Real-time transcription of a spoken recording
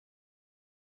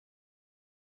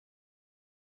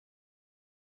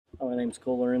My name's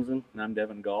Cole Lorenzen. And I'm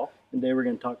Devin Gall. And today we're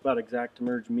going to talk about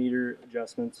ExactEmerge meter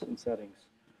adjustments and settings.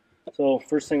 So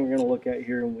first thing we're going to look at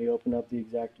here when we open up the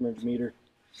ExactEmerge meter.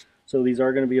 So these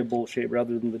are going to be a bowl shape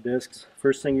rather than the discs.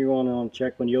 First thing you're going to want to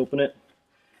check when you open it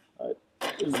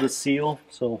is the seal.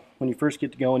 So when you first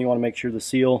get to going, you want to make sure the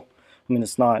seal,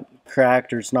 it's not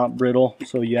cracked or it's not brittle,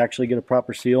 so you actually get a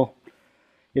proper seal.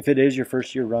 If it is your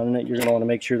first year running it, you're going to want to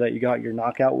make sure that you got your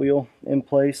knockout wheel in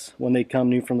place. When they come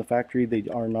new from the factory, they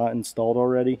are not installed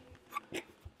already.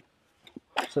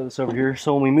 Set this over here.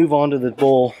 So when we move on to the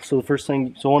bowl,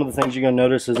 one of the things you're going to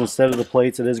notice is instead of the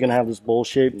plates, it is going to have this bowl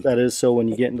shape. That is so when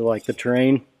you get into like the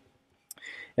terrain,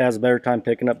 it has a better time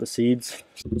picking up the seeds.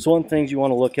 So one of the things you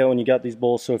want to look at when you got these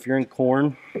bowls, so if you're in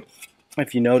corn,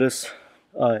 if you notice,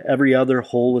 every other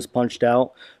hole is punched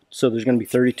out. So there's going to be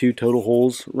 32 total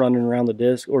holes running around the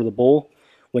disc or the bowl.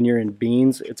 When you're in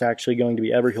beans, it's actually going to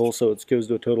be every hole, so it goes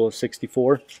to a total of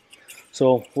 64.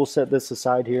 So we'll set this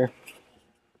aside here.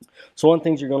 So one of the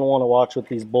things you're going to want to watch with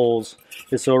these bowls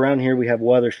is, so around here we have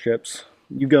weather strips.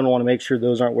 You're going to want to make sure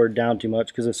those aren't worn down too much,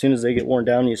 because as soon as they get worn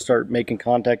down and you start making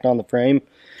contact on the frame,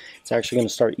 it's actually going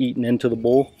to start eating into the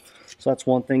bowl. So that's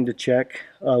one thing to check.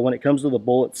 When it comes to the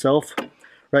bowl itself,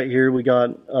 right here we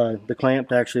got the clamp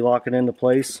to actually lock it into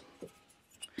place.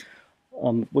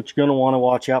 What you're going to want to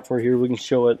watch out for here, we can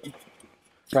show it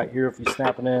right here if you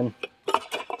snap it in.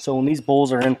 So when these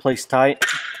bowls are in place tight,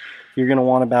 you're going to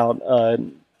want about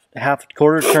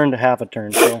quarter turn to half a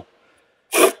turn. So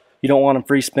you don't want them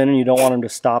free spinning, you don't want them to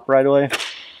stop right away.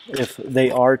 If they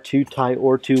are too tight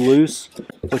or too loose,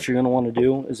 what you're going to want to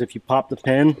do is, if you pop the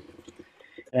pin,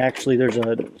 actually there's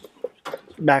a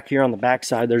back here on the back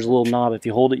side, there's a little knob. If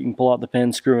you hold it, you can pull out the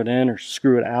pin, screw it in or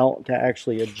screw it out to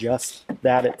actually adjust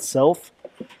that itself.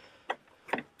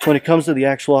 When it comes to the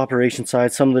actual operation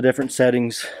side, some of the different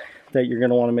settings that you're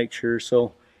going to want to make sure.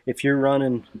 So if you're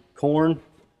running corn,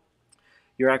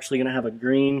 you're actually going to have a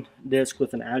green disc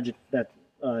with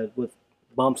with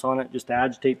bumps on it just to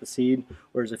agitate the seed,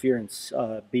 whereas if you're in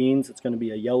beans, it's going to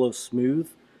be a yellow smooth.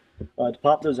 To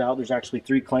pop those out, there's actually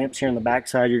 3 clamps here on the back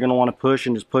side. You're going to want to push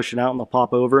and just push it out and they'll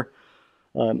pop over.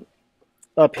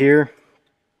 Up here,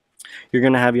 you're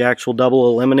going to have your actual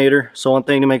double eliminator. So one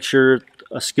thing to make sure,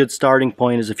 a good starting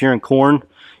point is, if you're in corn,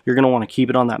 you're going to want to keep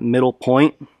it on that middle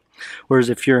point. Whereas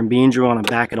if you're in beans, you want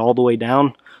to back it all the way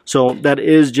down. So that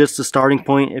is just the starting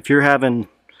point. If you're having,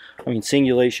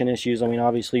 singulation issues,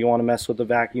 obviously you want to mess with the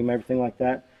vacuum, everything like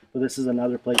that. But this is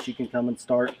another place you can come and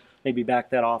start. Maybe back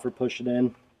that off or push it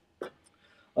in.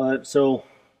 So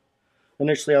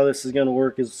initially how this is going to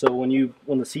work is, so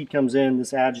when the seed comes in,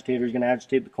 this agitator is going to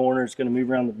agitate the corner. It's going to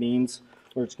move around the beans,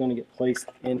 where it's going to get placed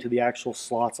into the actual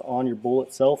slots on your bowl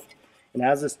itself. And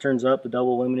as this turns up, the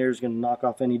double eliminator is going to knock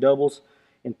off any doubles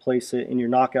and place it in your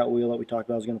knockout wheel that we talked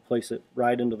about. Is going to place it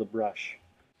right into the brush.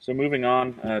 So moving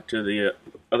on to the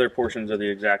other portions of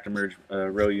the ExactEmerge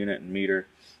row unit and meter.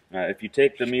 If you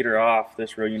take the meter off,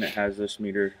 this row unit has this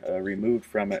meter removed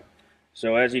from it.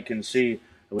 So as you can see,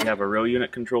 we have a row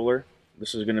unit controller.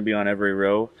 This is going to be on every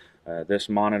row. This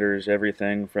monitors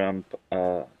everything from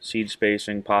seed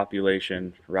spacing,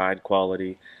 population, ride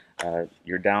quality,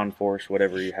 your downforce,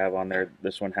 whatever you have on there.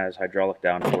 This one has hydraulic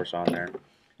downforce on there.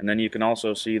 And then you can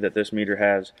also see that this meter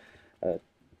has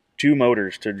 2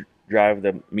 motors to drive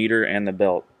the meter and the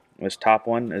belt. This top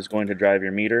one is going to drive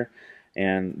your meter,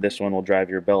 and this one will drive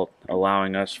your belt,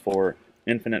 allowing us for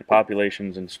infinite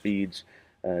populations and speeds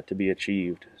to be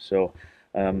achieved. So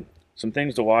some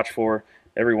things to watch for: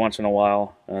 every once in a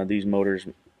while these motors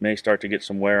may start to get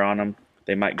some wear on them.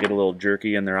 They might get a little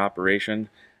jerky in their operation.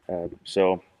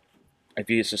 So if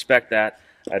you suspect that,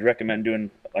 I'd recommend doing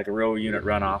like a row unit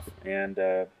runoff and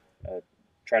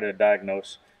try to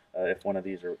diagnose if one of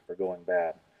these are going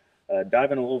bad.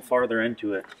 Diving a little farther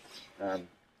into it,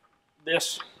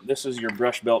 this is your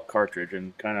brush belt cartridge,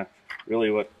 and kind of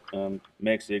really what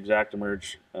makes the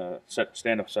ExactEmerge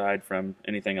stand aside from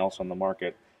anything else on the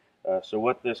market. So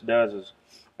what this does is,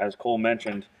 as Cole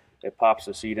mentioned, it pops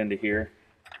the seed into here,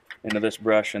 into this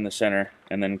brush in the center,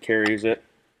 and then carries it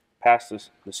past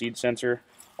the seed sensor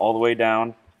all the way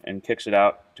down and kicks it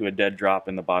out to a dead drop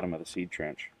in the bottom of the seed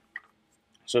trench.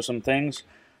 So some things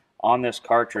on this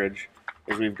cartridge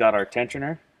is, we've got our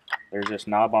tensioner. There's this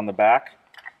knob on the back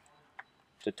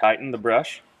to tighten the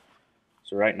brush.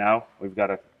 So right now we've got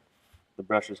the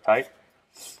brush is tight.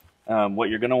 What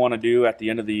you're going to want to do at the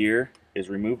end of the year is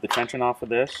remove the tension off of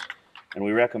this, and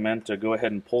we recommend to go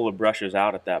ahead and pull the brushes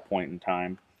out at that point in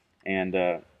time, and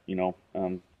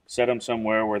set them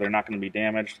somewhere where they're not going to be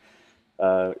damaged.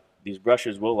 These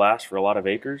brushes will last for a lot of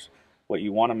acres. What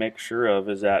you want to make sure of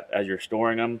is that as you're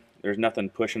storing them, there's nothing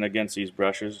pushing against these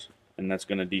brushes and that's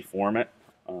going to deform it.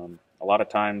 A lot of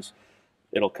times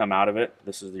it'll come out of it.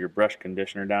 This is your brush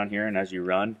conditioner down here, and as you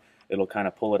run, it'll kind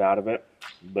of pull it out of it.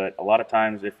 But a lot of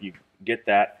times if you get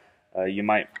that, you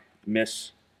might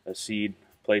miss a seed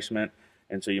placement,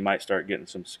 and so you might start getting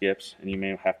some skips, and you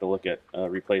may have to look at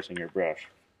replacing your brush.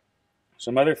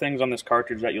 Some other things on this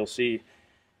cartridge that you'll see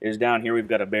is down here we've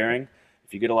got a bearing.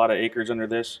 If you get a lot of acres under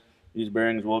this, these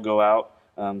bearings will go out.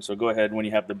 So go ahead, when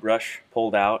you have the brush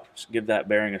pulled out, just give that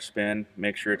bearing a spin.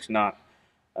 Make sure it's not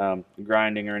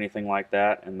grinding or anything like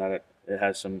that, and that it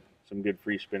has some good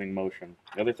free spinning motion.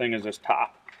 The other thing is this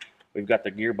top. We've got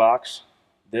the gearbox.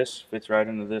 This fits right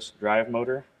into this drive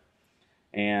motor,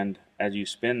 and as you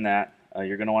spin that,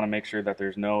 you're going to want to make sure that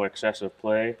there's no excessive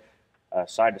play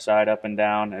side to side, up and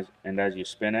down, and as you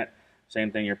spin it,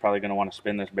 same thing, you're probably going to want to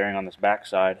spin this bearing on this back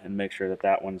side and make sure that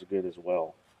that one's good as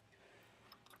well.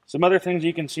 Some other things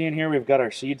you can see in here, we've got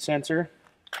our seed sensor,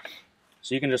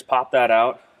 so you can just pop that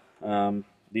out.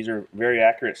 These are very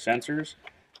accurate sensors.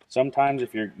 Sometimes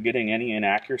if you're getting any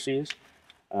inaccuracies,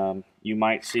 you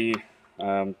might see,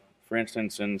 for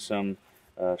instance, in some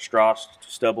straw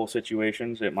stubble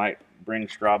situations, it might bring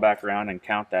straw back around and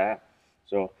count that.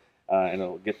 So, and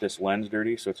it'll get this lens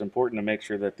dirty. So it's important to make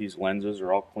sure that these lenses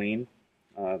are all clean.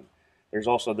 There's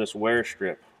also this wear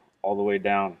strip all the way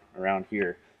down around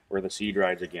here where the seed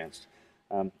rides against.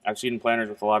 I've seen planters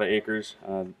with a lot of acres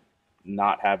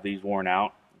not have these worn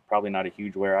out. Probably not a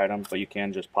huge wear item, but you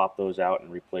can just pop those out and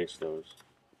replace those.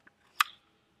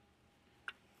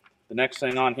 The next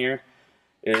thing on here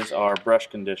is our brush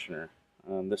conditioner.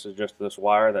 This is just this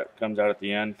wire that comes out at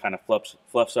the end, kind of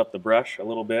fluffs up the brush a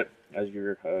little bit as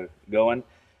you're going.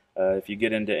 If you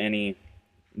get into any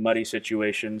muddy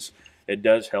situations, it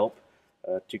does help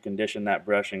to condition that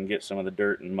brush and get some of the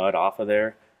dirt and mud off of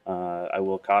there. I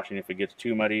will caution, if it gets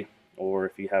too muddy or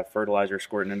if you have fertilizer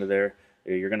squirting into there,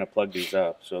 you're going to plug these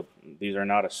up. So these are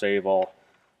not a save-all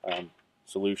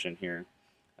solution here.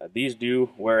 These do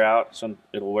wear out.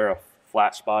 It'll wear a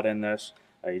flat spot in this.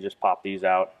 You just pop these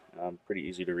out. Pretty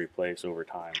easy to replace over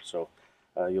time. So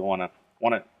you'll want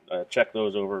to check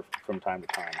those over from time to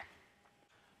time.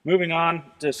 Moving on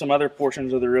to some other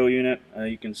portions of the row unit,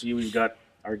 you can see we've got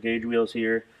our gauge wheels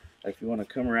here. If you want to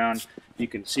come around, you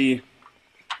can see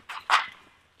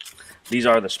these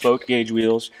are the spoke gauge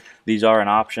wheels. These are an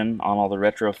option on all the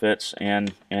retrofits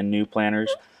and new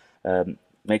planters.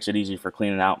 Makes it easy for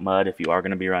cleaning out mud if you are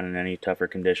going to be running any tougher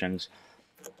conditions.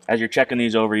 As you're checking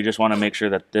these over, you just want to make sure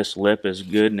that this lip is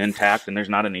good and intact and there's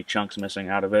not any chunks missing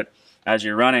out of it. As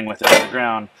you're running with it on the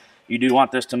ground, you do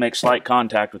want this to make slight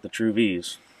contact with the True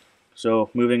V's. So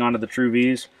moving on to the True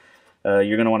V's,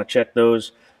 you're going to want to check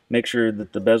those, make sure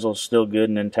that the bezel is still good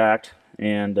and intact,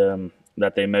 and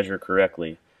that they measure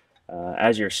correctly.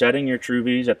 As you're setting your True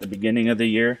V's at the beginning of the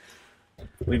year,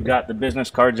 we've got the business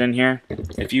cards in here.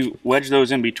 If you wedge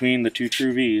those in between the two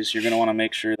True V's, you're going to want to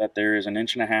make sure that there is 1.5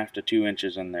 inches to 2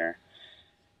 inches in there.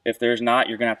 If there's not,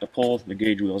 you're going to have to pull the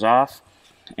gauge wheels off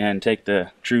and take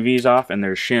the True V's off, and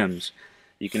there's shims.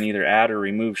 You can either add or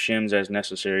remove shims as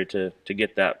necessary to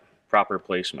get that proper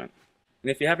placement. And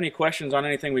if you have any questions on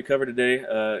anything we covered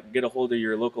today, get a hold of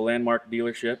your local Landmark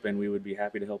dealership and we would be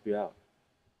happy to help you out.